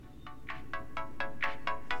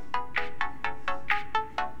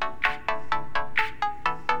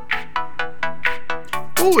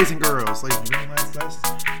Boys and girls, ladies and gentlemen, lads,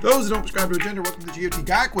 those who don't prescribe to a gender, welcome to the GOT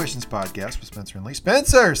Guy Questions podcast with Spencer and Lee.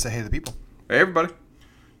 Spencer, say hey to the people. Hey, everybody.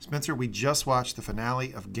 Spencer, we just watched the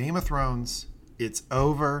finale of Game of Thrones. It's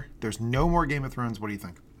over. There's no more Game of Thrones. What do you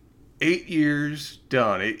think? 8 years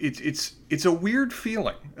done. It's a weird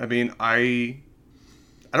feeling. I mean, I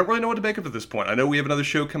don't really know what to make of it at this point. I know we have another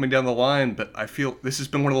show coming down the line, but I feel this has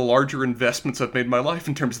been one of the larger investments I've made in my life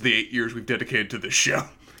in terms of the 8 years we've dedicated to this show.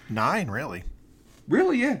 9, really?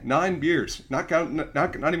 Really, yeah, 9 years. Not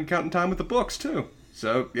even counting time with the books, too.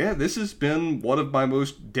 So, yeah, this has been one of my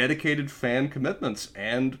most dedicated fan commitments,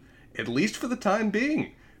 and at least for the time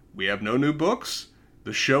being, we have no new books.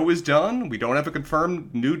 The show is done. We don't have a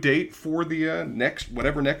confirmed new date for the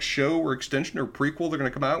next show or extension or prequel they're going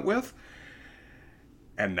to come out with.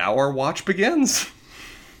 And now our watch begins.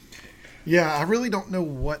 Yeah, I really don't know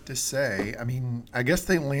what to say. I mean, I guess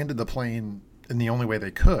they landed the plane in the only way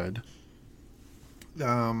they could.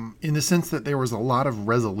 In the sense that there was a lot of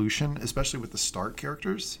resolution, especially with the Stark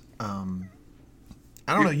characters. I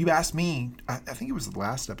don't know. You asked me, I think it was the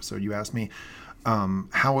last episode, you asked me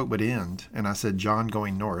how it would end. And I said, Jon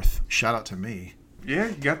going north. Shout out to me. Yeah,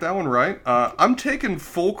 you got that one right. I'm taking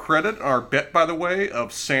full credit on our bet, by the way,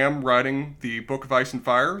 of Sam writing the Book of Ice and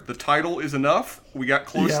Fire. The title is enough. We got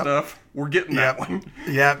close enough. We're getting that one.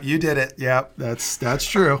 Yep, you did it. Yep, that's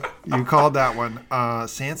true. You called that one.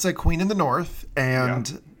 Sansa, Queen in the North,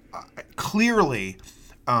 and clearly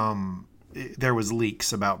there was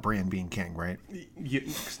leaks about Bran being king, right? Yeah,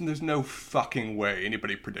 there's no fucking way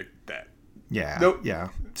anybody predicted that. Yeah, nope. Yeah.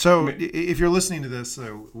 So if you're listening to this,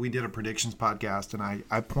 we did a predictions podcast, and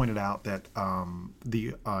I pointed out that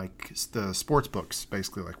the sports books,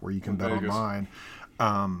 basically like where you can bet online,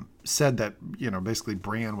 said that basically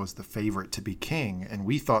Bran was the favorite to be king, and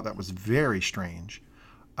we thought that was very strange.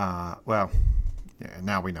 Well, yeah,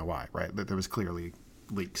 now we know why, right? That there was clearly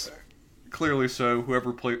leaks. Clearly so.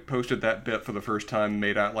 Whoever posted that bet for the first time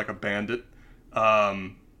made out like a bandit.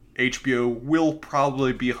 HBO will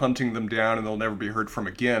probably be hunting them down, and they'll never be heard from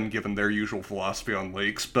again, given their usual philosophy on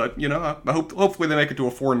leaks. But, I hopefully they make it to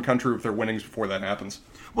a foreign country with their winnings before that happens.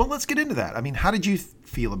 Well, let's get into that. I mean, how did you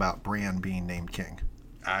feel about Bran being named king?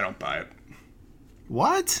 I don't buy it.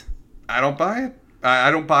 What? I don't buy it.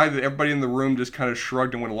 I don't buy that everybody in the room just kind of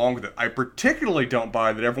shrugged and went along with it. I particularly don't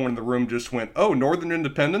buy that everyone in the room just went, oh, Northern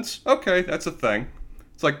Independence? Okay, that's a thing.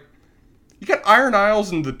 It's like, you got Iron Isles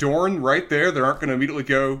and the Dorne right there that aren't going to immediately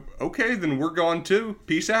go, okay, then we're gone too.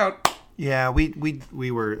 Peace out. Yeah, we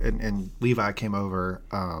were, and Levi came over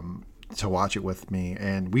to watch it with me,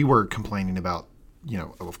 and we were complaining about,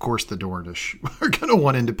 of course the Dornish are going to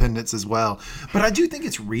want independence as well. But I do think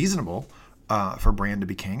it's reasonable for Bran to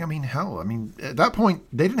be king. I mean, hell, at that point,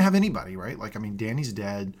 they didn't have anybody, right? Like, Dany's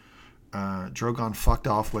dead. Drogon fucked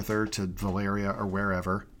off with her to Valyria or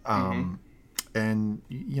wherever. And,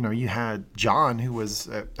 you had Jon, who was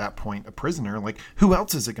at that point a prisoner. Like, who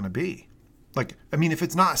else is it going to be? Like, if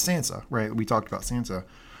it's not Sansa, right? We talked about Sansa.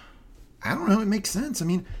 I don't know. It makes sense.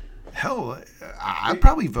 Hell, I'd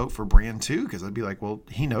probably vote for Bran, too, because I'd be like, well,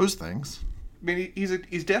 he knows things.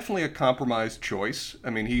 He's definitely a compromised choice.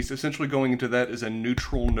 He's essentially going into that as a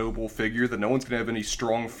neutral, noble figure that no one's going to have any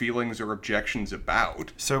strong feelings or objections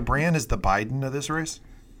about. So Bran is the Biden of this race?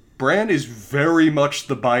 Bran is very much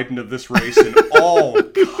the Biden of this race in all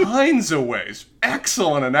kinds of ways.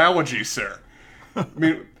 Excellent analogy, sir.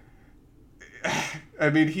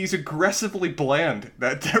 He's aggressively bland.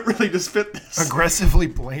 That really does fit this. Aggressively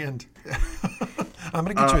bland. I'm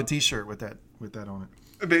gonna get you a T-shirt with that on it.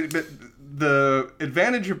 But the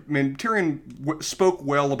advantage of Tyrion spoke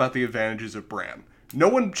well about the advantages of Bran. No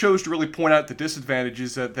one chose to really point out the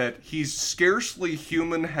disadvantages that he's scarcely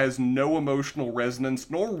human, has no emotional resonance,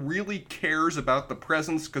 nor really cares about the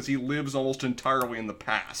presence because he lives almost entirely in the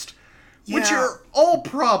past. Yeah. Which are all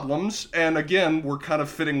problems, and again, we're kind of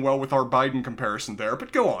fitting well with our Biden comparison there,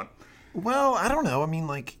 but go on. Well, I don't know.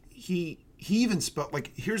 He even spoke,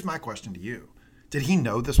 here's my question to you. Did he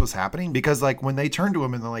know this was happening? Because, when they turned to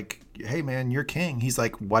him and they're like, hey, man, you're king, he's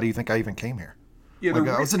like, why do you think I even came here? Yeah,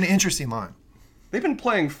 that was an interesting line. They've been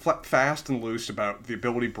playing fast and loose about the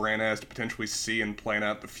ability Bran has to potentially see and plan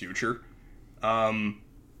out the future.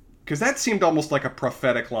 Because that seemed almost like a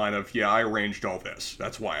prophetic line of, yeah, I arranged all this.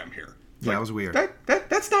 That's why I'm here. Yeah, that was weird.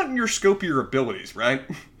 That's not in your scope of your abilities, right?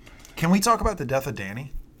 Can we talk about the death of Dany?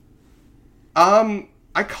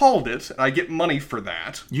 I called it. I get money for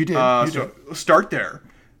that. You did. So start there.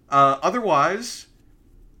 Otherwise,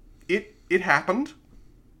 it happened.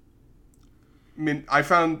 I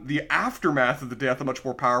found the aftermath of the death a much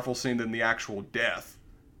more powerful scene than the actual death.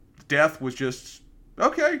 The death was just,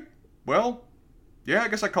 okay, well, yeah, I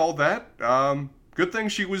guess I called that. Good thing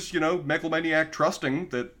she was, megalomaniac trusting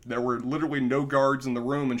that there were literally no guards in the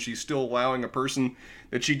room and she's still allowing a person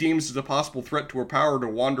that she deems as a possible threat to her power to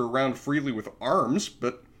wander around freely with arms.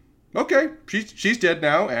 But, okay, she's dead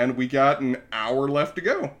now, and we got an hour left to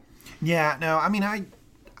go. Yeah, no, I mean, I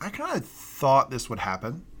kind of thought this would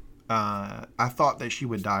happen. I thought that she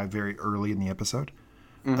would die very early in the episode.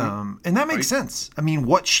 Mm-hmm. And that makes sense. I mean,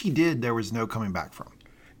 what she did, there was no coming back from.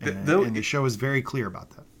 And the show is very clear about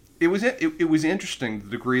that. It was interesting the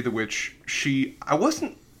degree to which I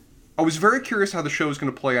was very curious how the show was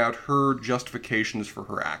going to play out her justifications for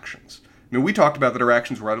her actions. I mean, we talked about that her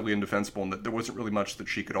actions were utterly indefensible and that there wasn't really much that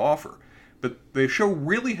she could offer. But the show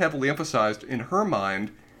really heavily emphasized, in her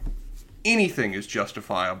mind, anything is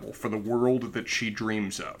justifiable for the world that she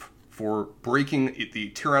dreams of, for breaking the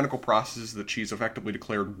tyrannical processes that she's effectively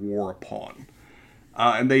declared war upon.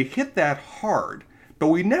 And they hit that hard. But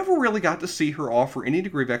we never really got to see her offer any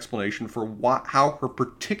degree of explanation for how her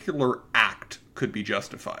particular act could be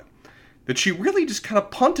justified. That she really just kind of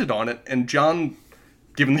punted on it, and Jon,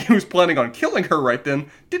 given that he was planning on killing her right then,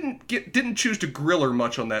 didn't choose to grill her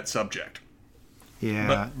much on that subject.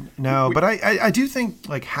 Yeah, but I do think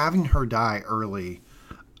like having her die early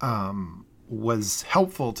was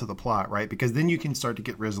helpful to the plot, right? Because then you can start to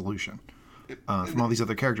get resolution from all these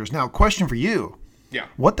other characters. Now, question for you. Yeah.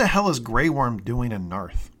 What the hell is Grey Worm doing in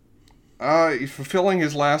Narth? He's fulfilling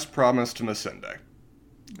his last promise to Missandei.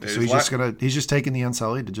 So he's just taking the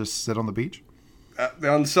Unsullied to just sit on the beach?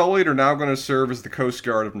 The Unsullied are now going to serve as the Coast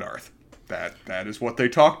Guard of Narth. That is what they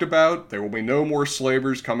talked about. There will be no more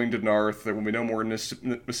slavers coming to Narth. There will be no more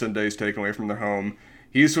Missandeis taken away from their home.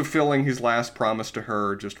 He's fulfilling his last promise to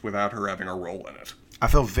her, just without her having a role in it. I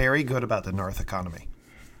feel very good about the Narth economy.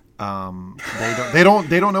 They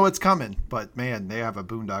don't know it's coming, but man, they have a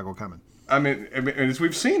boondoggle coming. I mean, as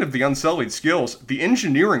we've seen of the Unsullied skills, the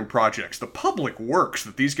engineering projects, the public works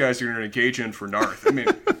that these guys are going to engage in for Narth. I mean,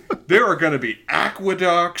 there are going to be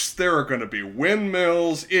aqueducts, there are going to be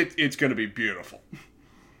windmills. It's going to be beautiful.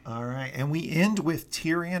 All right, and we end with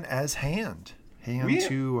Tyrion as Hand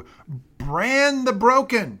to Bran the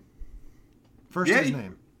Broken. First his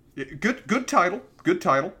name. Good title. Good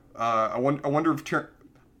title. I wonder if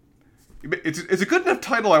It's a good enough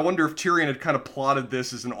title. I wonder if Tyrion had kind of plotted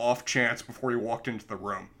this as an off chance before he walked into the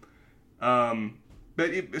room.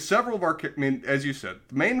 Several of as you said,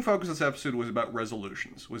 the main focus of this episode was about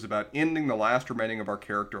resolutions, was about ending the last remaining of our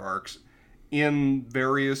character arcs in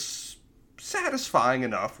various satisfying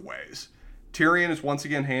enough ways. Tyrion is once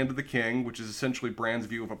again Hand of the King, which is essentially Bran's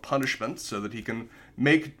view of a punishment, so that he can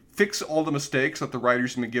fix all the mistakes that the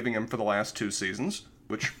writers have been giving him for the last 2 seasons.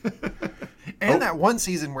 Which, that one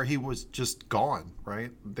season where he was just gone,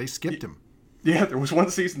 right? They skipped him. Yeah, there was one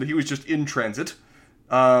season that he was just in transit.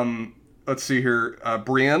 Let's see here.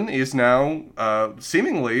 Brienne is now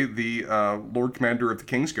seemingly the Lord Commander of the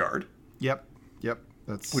Kingsguard. Yep.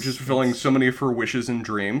 Which is fulfilling so many of her wishes and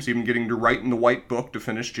dreams, even getting to write in the White Book to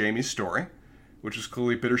finish Jaime's story, which is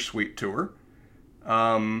clearly bittersweet to her.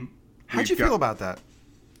 How'd you feel about that?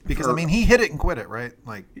 Because, he hit it and quit it, right?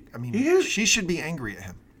 She should be angry at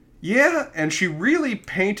him. Yeah, and she really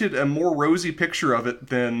painted a more rosy picture of it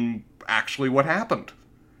than actually what happened.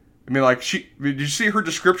 Did you see her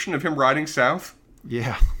description of him riding south?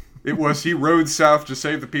 Yeah. It was, he rode south to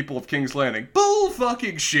save the people of King's Landing. Bull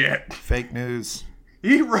fucking shit! Fake news.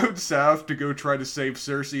 He rode south to go try to save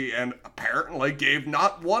Cersei and apparently gave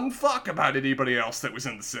not one fuck about anybody else that was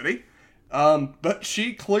in the city. But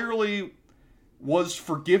she clearly was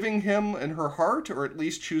forgiving him in her heart, or at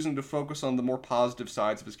least choosing to focus on the more positive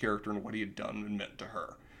sides of his character and what he had done and meant to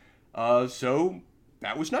her. So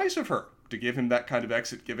that was nice of her, to give him that kind of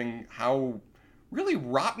exit, given how really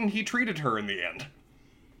rotten he treated her in the end.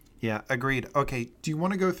 Yeah, agreed. Okay, do you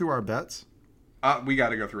want to go through our bets? We got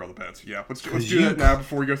to go through all the bets. Yeah, let's do that now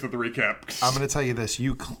before we go through the recap. I'm going to tell you this.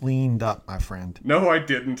 You cleaned up, my friend. No, I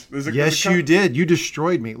didn't. Yes, you did. You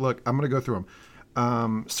destroyed me. Look, I'm going to go through them.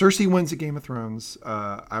 Cersei wins a Game of Thrones.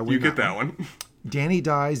 I win. You get that one. Dany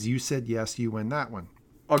dies. You said yes. You win that one.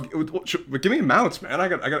 Oh, give me amounts, man. I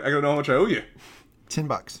got to know how much I owe you.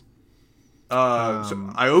 $10. So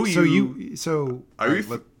I owe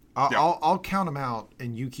you. I'll count them out,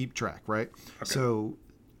 and you keep track, right? Okay. So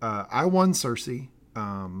I won. Cersei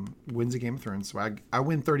wins a Game of Thrones, so I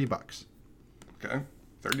win $30. Okay,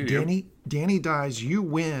 30 to you. Dany dies. You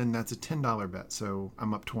win. That's a $10 bet. So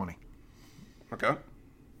I'm up 20. Okay.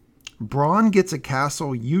 Bronn gets a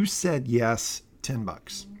castle. You said yes.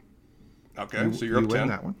 $10. Okay, so you're up 10. You win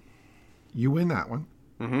that one. You win that one.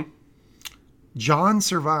 Mm-hmm. Jon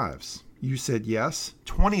survives. You said yes.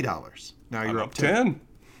 $20. Now you're up 10. $10.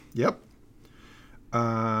 Yep.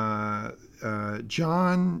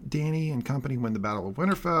 John, Danny, and company win the Battle of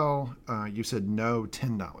Winterfell. You said no,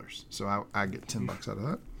 $10. So I get $10 out of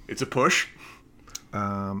that. It's a push.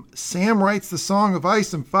 Sam writes the Song of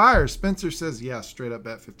Ice and Fire. Spencer says yes. Straight up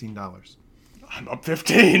bet $15. I'm up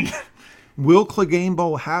 15. Will Clegane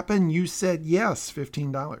Bowl happen? You said yes,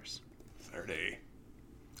 $15. 30.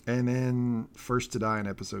 And then First to Die in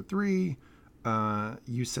episode 3.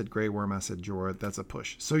 You said Grey Worm. I said Jorah. That's a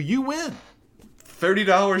push. So you win.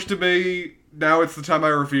 $30 to me. Now it's the time I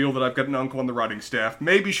reveal that I've got an uncle on the writing staff.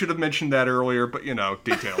 Maybe should have mentioned that earlier, but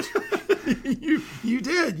details. You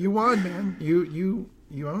did. You won, man. You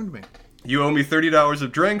owned me. You owe me $30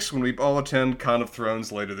 of drinks when we all attend Con of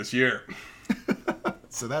Thrones later this year.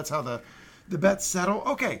 So that's how the bets settle.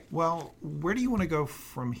 Okay, well, where do you want to go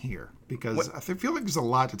from here? Because I feel like there's a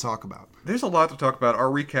lot to talk about. There's a lot to talk about. Our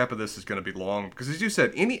recap of this is going to be long because, as you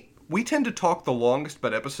said, we tend to talk the longest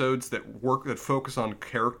about episodes that focus on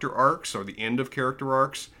character arcs or the end of character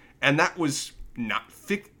arcs, and that was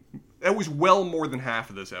that was well more than half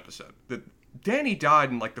of this episode. That Danny died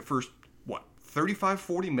in like the first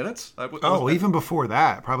 35-40 minutes. Even before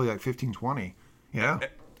that, probably like 15-20. Yeah.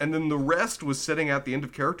 And then the rest was setting out the end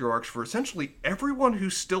of character arcs for essentially everyone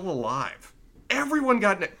who's still alive. Everyone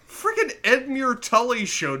got... Freaking Edmure Tully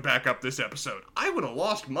showed back up this episode. I would have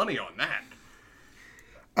lost money on that.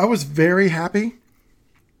 I was very happy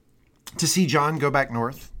to see Jon go back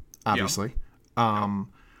north, obviously. Yeah.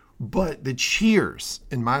 But the cheers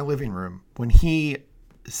in my living room when he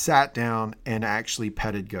sat down and actually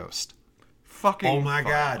petted Ghost. Fucking... Oh my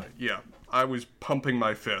God. Yeah. I was pumping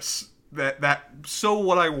my fists. So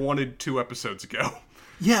what I wanted 2 episodes ago.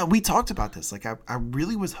 Yeah, we talked about this. Like, I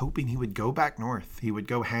really was hoping he would go back north. He would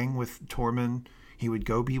go hang with Tormund. He would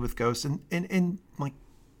go be with Ghost. And like,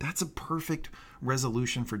 that's a perfect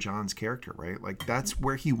resolution for Jon's character, right? Like, that's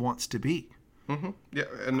where he wants to be. Mm-hmm. Yeah,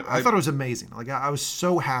 and I thought it was amazing. Like, I was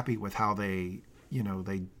so happy with how they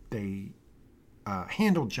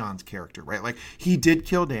handled Jon's character, right? Like, he did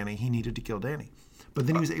kill Dany. He needed to kill Dany. But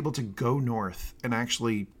then he was able to go north and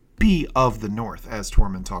actually be of the North, as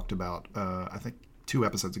Tormund talked about, I think, 2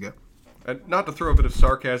 episodes ago. And not to throw a bit of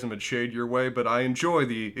sarcasm and shade your way, but I enjoy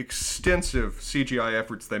the extensive CGI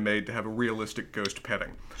efforts they made to have a realistic Ghost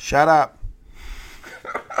petting. Shut up.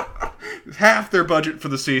 Half their budget for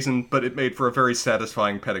the season, but it made for a very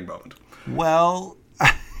satisfying petting moment. Well,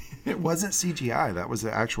 it wasn't CGI. That was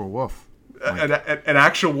the actual wolf. An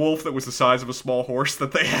actual wolf that was the size of a small horse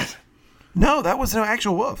that they had? No, that was an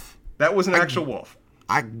actual wolf. That was an actual wolf.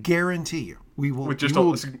 I guarantee you. We'll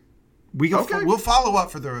follow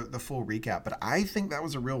up for the full recap, but I think that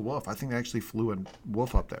was a real wolf. I think they actually flew a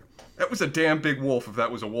wolf up there. That was a damn big wolf if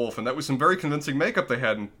that was a wolf, and that was some very convincing makeup they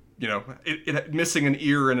had, and it missing an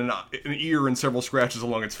ear and several scratches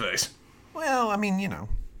along its face. Well, I mean,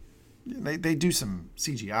 they do some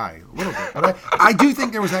CGI a little bit, but I do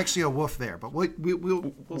think there was actually a wolf there. But we'll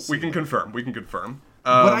see. We can confirm.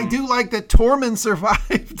 But I do like that Tormund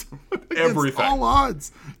survived. Everything. All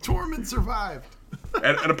odds. Tormund survived.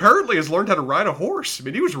 and apparently has learned how to ride a horse. I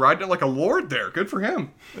mean, he was riding it like a lord there. Good for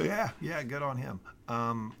him. Yeah, good on him.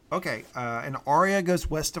 Okay, and Arya goes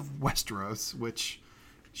west of Westeros, which,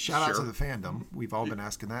 shout out to the fandom. We've all been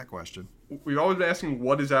asking that question. We've always been asking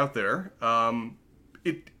what is out there.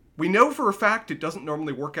 We know for a fact it doesn't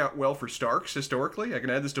normally work out well for Starks historically. I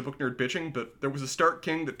can add this to Book Nerd bitching, but there was a Stark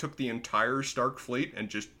king that took the entire Stark fleet and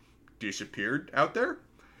just disappeared out there.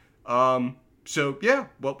 So, yeah,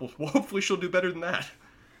 well, hopefully she'll do better than that.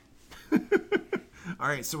 All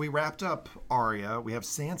right, so we wrapped up Arya. We have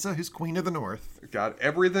Sansa, who's Queen of the North. Got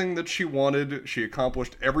everything that she wanted. She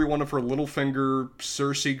accomplished every one of her Littlefinger,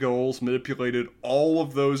 Cersei goals, manipulated all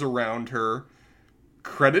of those around her.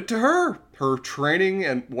 Credit to her. Her training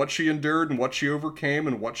and what she endured and what she overcame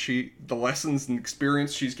and the lessons and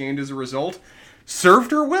experience she's gained as a result served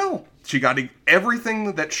her well. She got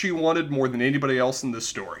everything that she wanted more than anybody else in this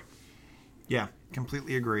story. Yeah,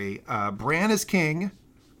 completely agree. Bran is king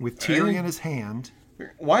with Tyrion in his hand.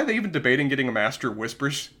 Why are they even debating getting a Master of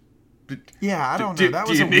Whispers? I don't know.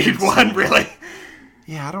 Do you need one, really?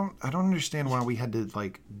 Yeah, I don't understand why we had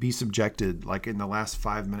to be subjected in the last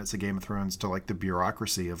 5 minutes of Game of Thrones to the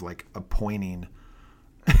bureaucracy of appointing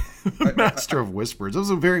the Master of Whispers. It was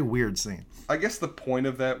a very weird scene. I guess the point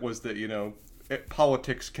of that was that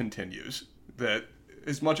politics continues. That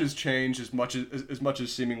as much as change, as much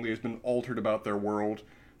as seemingly has been altered about their world,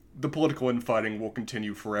 the political infighting will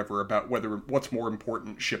continue forever about what's more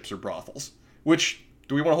important, ships or brothels. Which,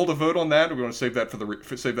 do we want to hold a vote on that, or do we want to save that for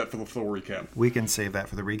the full recap? We can save that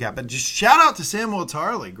for the recap. But just shout out to Samwell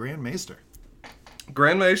Tarly, Grand Maester.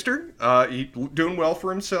 Grand Maester, he doing well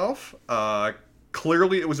for himself.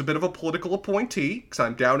 Clearly, it was a bit of a political appointee, because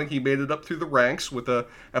I'm doubting he made it up through the ranks with a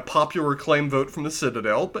popular acclaim vote from the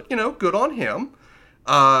Citadel, but, good on him.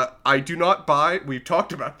 I do not buy, we've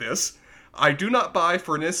talked about this, I do not buy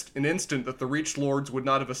for an instant that the Reach Lords would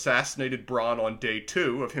not have assassinated Bronn on day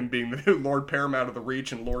 2 of him being the new Lord Paramount of the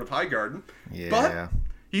Reach and Lord of Highgarden. Yeah. But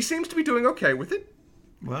he seems to be doing okay with it.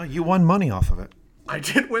 Well, you won money off of it. I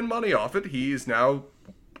did win money off it. He is now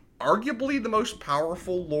arguably the most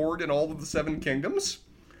powerful lord in all of the Seven Kingdoms,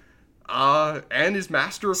 and is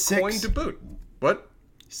master of coin to boot. What?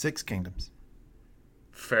 6 kingdoms.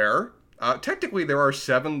 Fair. Technically, there are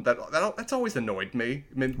 7. That's always annoyed me.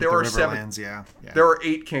 I mean, there are 7. Yeah. There are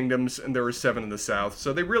 8 kingdoms, and there are 7 in the south.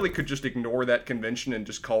 So they really could just ignore that convention and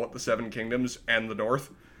just call it the 7 kingdoms and the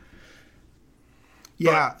north.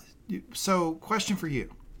 Yeah. So, question for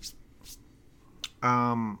you.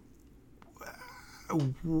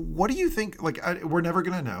 What do you think? Like, we're never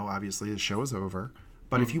going to know. Obviously, the show is over.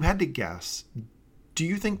 But if you had to guess, do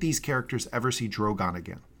you think these characters ever see Drogon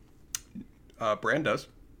again? Bran does.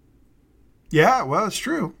 Yeah, well, it's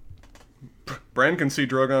true. Bran can see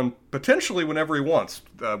Drogon potentially whenever he wants.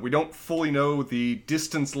 We don't fully know the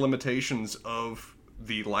distance limitations of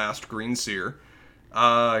the last Green Seer.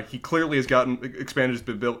 He clearly has expanded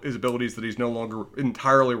his abilities that he's no longer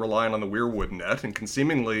entirely relying on the Weirwood net and can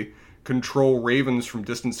seemingly control ravens from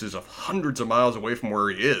distances of hundreds of miles away from where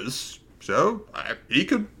he is. So he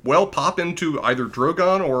could well pop into either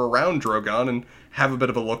Drogon or around Drogon and have a bit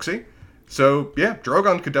of a look-see. So yeah,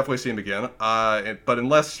 Drogon could definitely see him again. But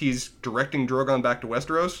unless he's directing Drogon back to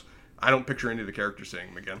Westeros, I don't picture any of the characters seeing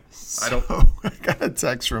him again. I got a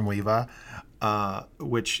text from Levi.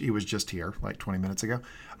 Which he was just here like 20 minutes ago.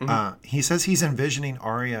 He says he's envisioning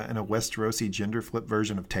Arya in a Westerosi gender flip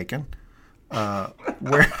version of Taken,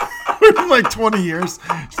 where in like 20 years,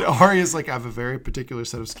 Arya's like, I have a very particular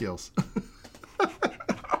set of skills.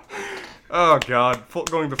 Oh, God.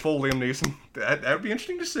 Going to full Liam Neeson. That would be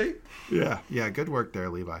interesting to see. Yeah. Good work there,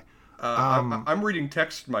 Levi. I'm reading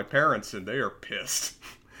texts to my parents, and they are pissed.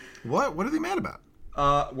 What? What are they mad about?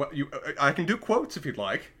 I can do quotes if you'd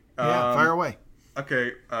like. Yeah, fire away.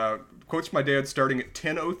 Okay, quotes from my dad starting at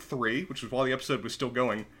 10:03, which was while the episode was still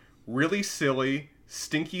going. Really silly,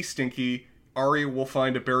 stinky, Arya will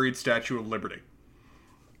find a buried Statue of Liberty.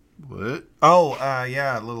 What? Oh,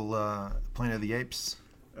 yeah, a little Planet of the Apes.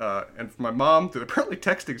 And from my mom, they're apparently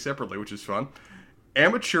texting separately, which is fun.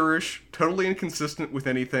 Amateurish, totally inconsistent with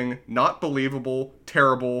anything, not believable,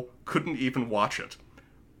 terrible, couldn't even watch it.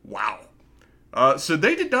 Wow. So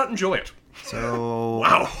they did not enjoy it. So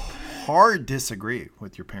wow. Hard disagree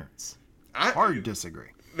with your parents. Hard disagree.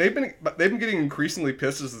 They've been getting increasingly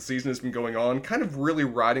pissed as the season has been going on, kind of really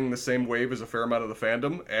riding the same wave as a fair amount of the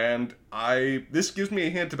fandom, and this gives me a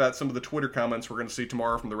hint about some of the Twitter comments we're going to see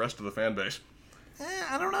tomorrow from the rest of the fan base.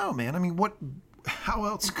 I don't know, man. I mean, how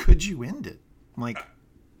else could you end it? Like,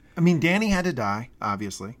 I mean, Dany had to die,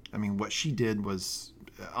 obviously. I mean, what she did was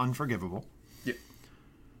unforgivable. Yeah.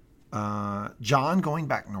 Jon going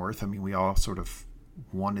back north, I mean, we all sort of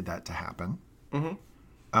wanted that to happen. Mm-hmm.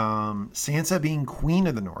 Sansa being Queen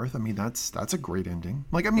of the North, I mean, that's a great ending.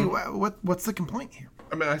 Like, I mean, what's the complaint here?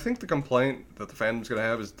 I mean, I think the complaint that the fandom's going to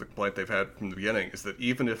have is the complaint they've had from the beginning, is that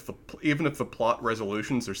even if the plot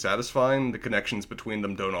resolutions are satisfying, the connections between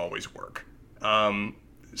them don't always work.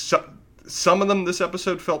 Some of them this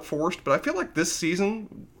episode felt forced, but I feel like this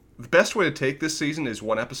season, the best way to take this season is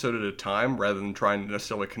one episode at a time rather than trying to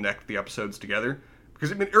necessarily connect the episodes together.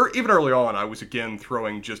 Because, I mean, even early on, I was again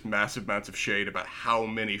throwing just massive amounts of shade about how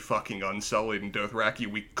many fucking Unsullied and Dothraki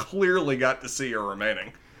we clearly got to see are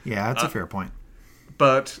remaining. Yeah, that's a fair point.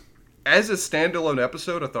 But as a standalone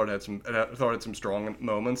episode, I thought it had some strong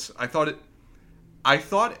moments. I thought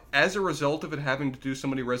as a result of it having to do so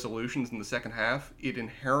many resolutions in the second half, it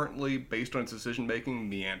inherently, based on its decision making,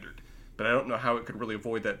 meandered. But I don't know how it could really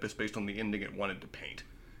avoid that just based on the ending it wanted to paint.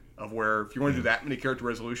 Of where, if you want to do that many character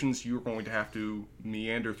resolutions, you're going to have to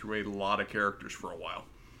meander through a lot of characters for a while.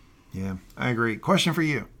 Yeah, I agree. Question for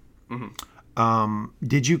you. Mm-hmm.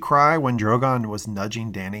 Did you cry when Drogon was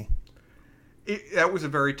nudging Dany? That was a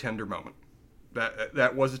very tender moment.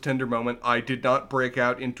 That was a tender moment. I did not break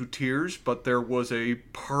out into tears, but there was a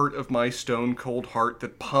part of my stone-cold heart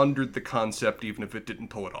that pondered the concept, even if it didn't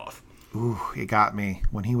pull it off. Ooh, it got me.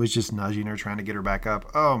 When he was just nudging her, trying to get her back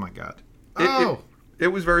up. Oh, my God. It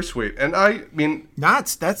was very sweet. And I mean...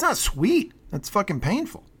 That's not sweet. That's fucking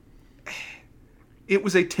painful. It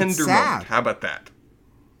was a tender moment. How about that?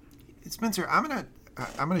 Spencer, I'm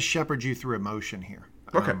gonna shepherd you through emotion here.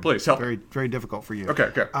 Okay, please help. Very, very difficult for you.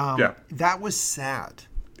 Okay. Yeah. That was sad.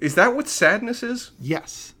 Is that what sadness is?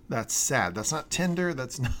 Yes. That's sad. That's not tender.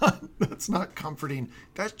 That's not comforting.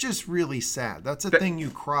 That's just really sad. That's a thing you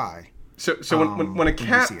cry. So when a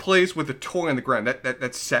cat plays with a toy on the ground,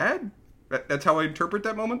 that's sad? That's how I interpret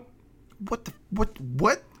that moment?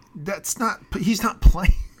 What? That's not... He's not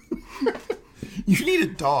playing. You need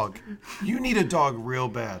a dog. You need a dog real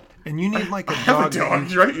bad. And you need like a dog.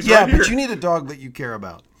 He's right but here. You need a dog that you care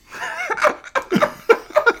about.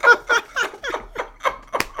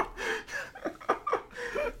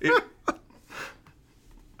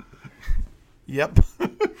 Yep.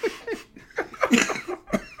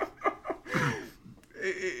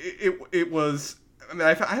 It was... I mean,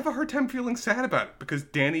 I have a hard time feeling sad about it because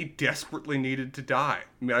Dany desperately needed to die.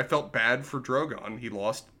 I mean, I felt bad for Drogon. He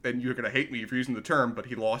lost, and you're going to hate me for using the term, but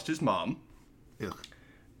he lost his mom. Ugh.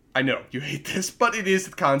 I know, you hate this, but it is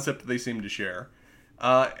the concept that they seem to share.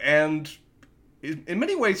 And in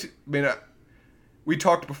many ways, I mean, we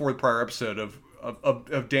talked before the prior episode of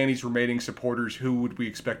Dany's remaining supporters, who would we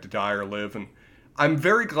expect to die or live, and I'm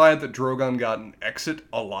very glad that Drogon got an exit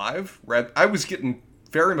alive. I was getting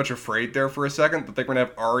very much afraid there for a second that they were going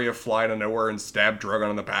to have Arya fly out of nowhere and stab Drogon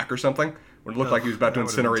in the back or something. When it looked like he was about to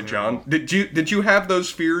incinerate Jon. Did you have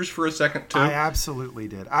those fears for a second too? I absolutely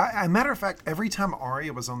did. Matter of fact, every time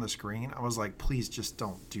Arya was on the screen, I was like, please just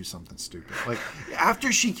don't do something stupid. Like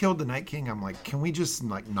after she killed the Night King, I'm like, can we just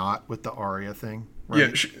like not with the Arya thing? Right?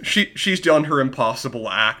 Yeah, she's done her impossible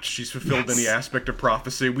act. She's fulfilled any aspect of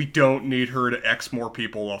prophecy. We don't need her to X more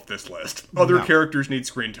people off this list. Other characters need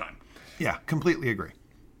screen time. Yeah, completely agree.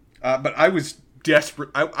 But I was desperate.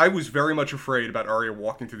 I was very much afraid about Arya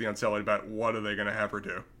walking through the Unsullied about what are they going to have her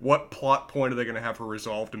do? What plot point are they going to have her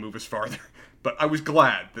resolve to move us farther? But I was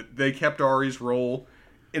glad that they kept Arya's role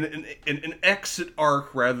in an exit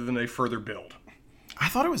arc rather than a further build. I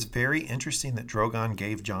thought it was very interesting that Drogon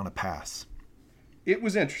gave Jon a pass. It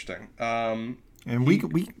was interesting. And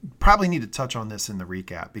we probably need to touch on this in the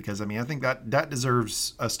recap because, I mean, I think that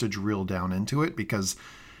deserves us to drill down into it because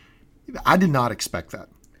I did not expect that.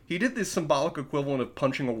 He did the symbolic equivalent of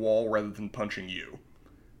punching a wall rather than punching you.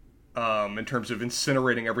 In terms of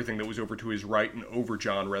incinerating everything that was over to his right and over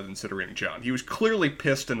Jon rather than incinerating Jon. He was clearly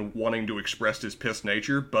pissed and wanting to express his pissed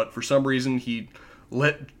nature, but for some reason he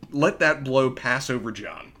let that blow pass over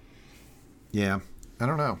Jon. Yeah, I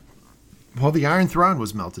don't know. Well, the Iron Throne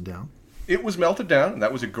was melted down. It was melted down, and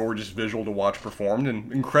that was a gorgeous visual to watch performed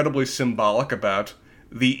and incredibly symbolic about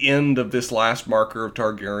the end of this last marker of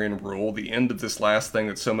Targaryen rule, the end of this last thing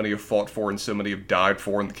that so many have fought for and so many have died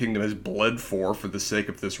for and the kingdom has bled for the sake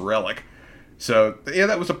of this relic. So, yeah,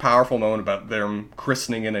 that was a powerful moment about them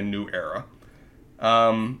christening in a new era.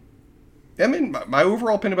 I mean, my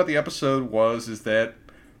overall opinion about the episode is that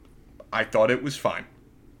I thought it was fine.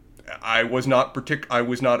 I was not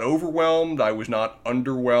overwhelmed. I was not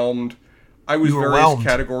underwhelmed. I was various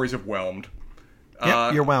categories of whelmed.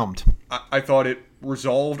 Yep, you're whelmed. I thought it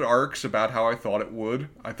resolved arcs about how I thought it would.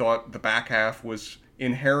 I thought the back half was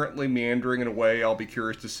inherently meandering in a way I'll be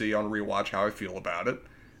curious to see on rewatch how I feel about it.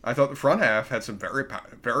 I thought the front half had some very,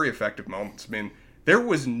 very effective moments. I mean, there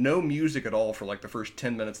was no music at all for like the first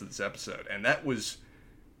 10 minutes of this episode, and that was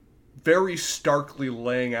very starkly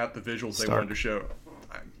laying out the visuals they wanted to show.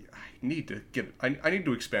 I need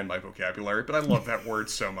to expand my vocabulary, but I love that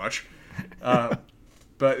word so much.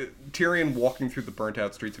 But Tyrion walking through the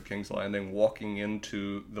burnt-out streets of King's Landing, walking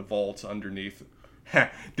into the vaults underneath.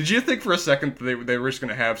 Did you think for a second that they were just going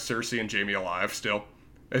to have Cersei and Jaime alive still?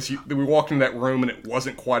 We walked into that room and it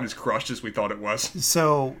wasn't quite as crushed as we thought it was.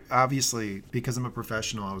 So, obviously, because I'm a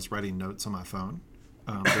professional, I was writing notes on my phone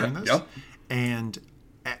during this. Yep. And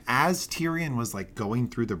as Tyrion was like going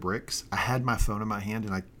through the bricks, I had my phone in my hand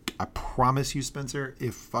and I promise you, Spencer,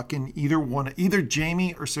 if fucking either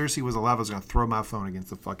Jaime or Cersei was alive, I was going to throw my phone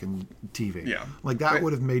against the fucking TV. Yeah. Like, that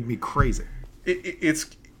would have made me crazy.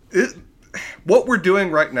 What we're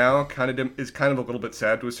doing right now is kind of a little bit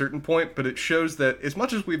sad to a certain point, but it shows that as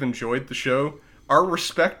much as we've enjoyed the show, our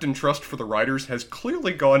respect and trust for the writers has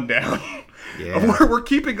clearly gone down. Yeah.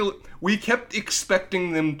 We kept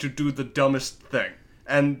expecting them to do the dumbest thing,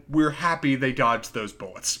 and we're happy they dodged those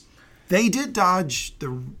bullets. They did dodge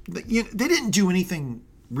they didn't do anything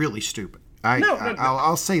really stupid.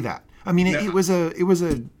 I'll say that. I mean, it was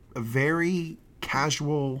a very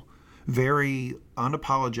casual, very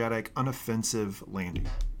unapologetic, unoffensive landing.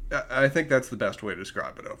 I think that's the best way to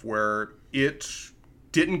describe it. Where it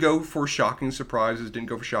didn't go for shocking surprises, didn't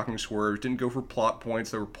go for shocking swerves, didn't go for plot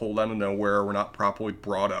points that were pulled out of nowhere, were not properly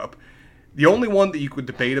brought up. The only one that you could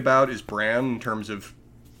debate about is Bran in terms of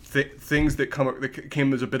things that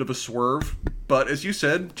came as a bit of a swerve, but as you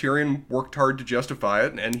said, Tyrion worked hard to justify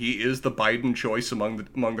it, and he is the Biden choice among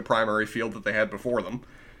the primary field that they had before them.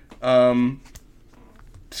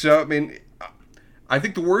 So, I mean, I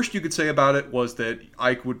think the worst you could say about it was that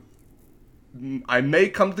I may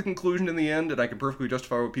come to the conclusion in the end, and I can perfectly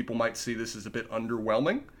justify why people might see this as a bit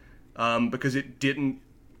underwhelming, because it didn't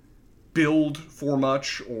build for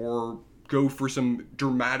much or go for some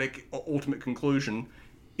dramatic ultimate conclusion.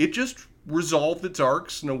 It just resolved its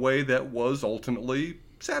arcs in a way that was ultimately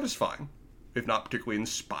satisfying, if not particularly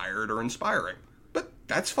inspired or inspiring. But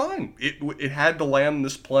that's fine. It had to land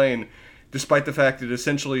this plane, despite the fact it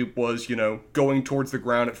essentially was, going towards the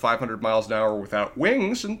ground at 500 miles an hour without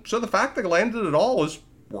wings, and so the fact that it landed at all is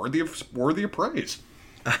worthy of praise.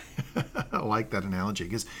 I like that analogy,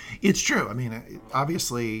 because it's true. I mean,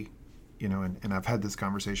 obviously, and I've had this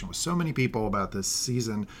conversation with so many people about this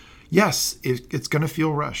season. Yes, it's going to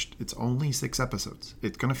feel rushed. It's only 6 episodes.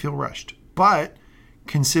 It's going to feel rushed. But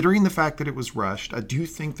considering the fact that it was rushed, I do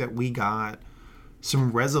think that we got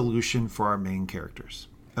some resolution for our main characters.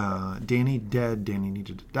 Danny dead. Danny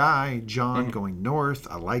needed to die. Jon going north.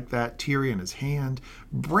 I like that. Tyrion his hand.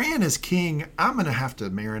 Bran as king. I'm going to have to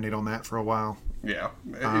marinate on that for a while. Yeah.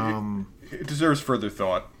 It deserves further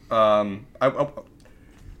thought.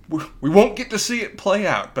 We won't get to see it play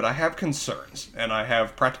out, but I have concerns, and I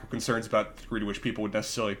have practical concerns about the degree to which people would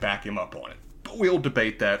necessarily back him up on it. But we'll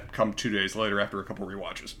debate that come 2 days later after a couple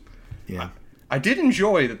rewatches. Yeah. I did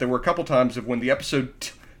enjoy that there were a couple times of when the episode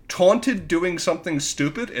taunted doing something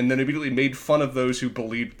stupid and then immediately made fun of those who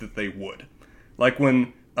believed that they would. Like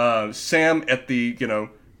when Sam at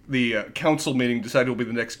the council meeting decided he'll be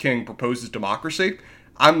the next king proposes democracy.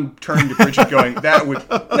 I'm turning to Bridget going,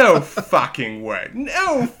 no fucking way.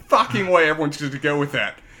 No fucking way everyone's going to go with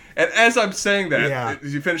that. And as I'm saying that,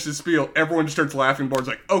 as you finish the spiel, everyone just starts laughing. Bard's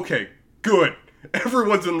like, okay, good.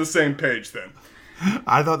 Everyone's on the same page then.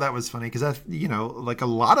 I thought that was funny because, like a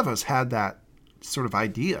lot of us had that sort of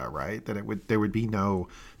idea, right? That there would be no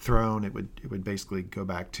throne. It would basically go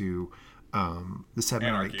back to the 7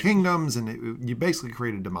 or 8 kingdoms, and you basically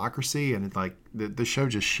created democracy, and the show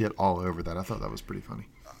just shit all over that. I thought that was pretty funny.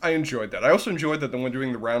 I enjoyed that. I also enjoyed that when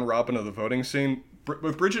doing the round robin of the voting scene,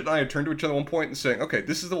 both Bridget and I had turned to each other at one point and saying, okay,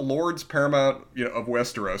 this is the Lords Paramount of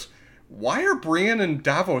Westeros. Why are Brienne and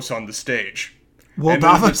Davos on the stage? Well, and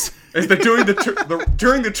Davos... As they're doing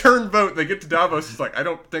during the turn vote, they get to Davos. It's like, I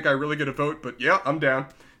don't think I really get a vote, but yeah, I'm down.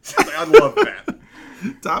 I love that.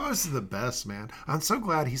 Davos is the best, man. I'm so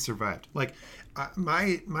glad he survived. Like,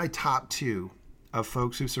 my top 2 of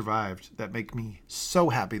folks who survived that make me so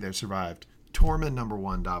happy they survived. Tormund, number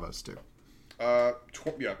 1, Davos 2.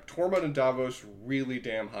 Tormund and Davos really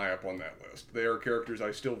damn high up on that list. They are characters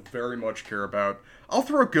I still very much care about. I'll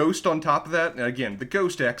throw a Ghost on top of that. And again, the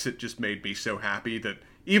Ghost exit just made me so happy that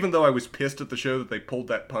even though I was pissed at the show that they pulled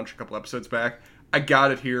that punch a couple episodes back, I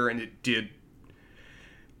got it here and it did.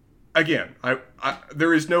 Again,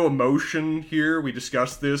 there is no emotion here. We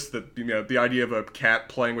discussed this, that the idea of a cat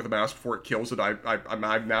playing with a mouse before it kills it,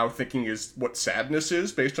 I'm now thinking is what sadness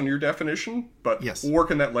is based on your definition. But yes. We'll work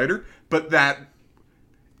on that later. But that,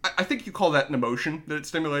 I think you call that an emotion that it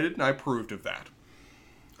stimulated, and I approved of that.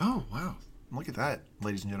 Oh, wow. Look at that,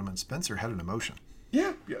 ladies and gentlemen. Spencer had an emotion.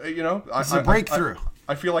 Yeah, it's a breakthrough.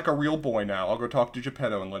 I feel like a real boy now. I'll go talk to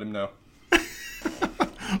Geppetto and let him know.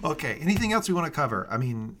 Okay, anything else we want to cover? I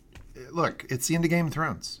mean... Look, it's the end of Game of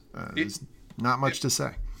Thrones. There's not much to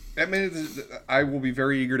say. I mean, I will be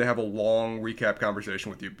very eager to have a long recap conversation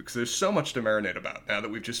with you because there's so much to marinate about now that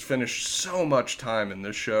we've just finished so much time in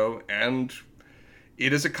this show, and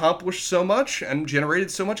it has accomplished so much and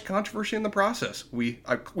generated so much controversy in the process. We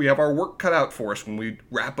have our work cut out for us when we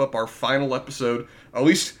wrap up our final episode, at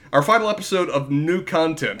least our final episode of new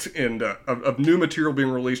content and of new material being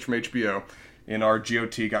released from HBO in our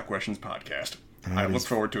GOT Got Questions podcast. I look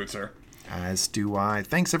forward to it, sir. As do I.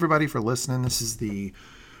 Thanks, everybody, for listening. This is the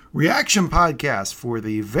reaction podcast for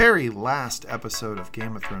the very last episode of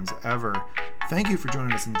Game of Thrones ever. Thank you for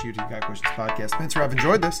joining us in the GOT Got Questions podcast. Spencer, I've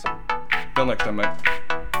enjoyed this. Till next time, mate.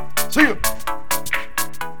 See you.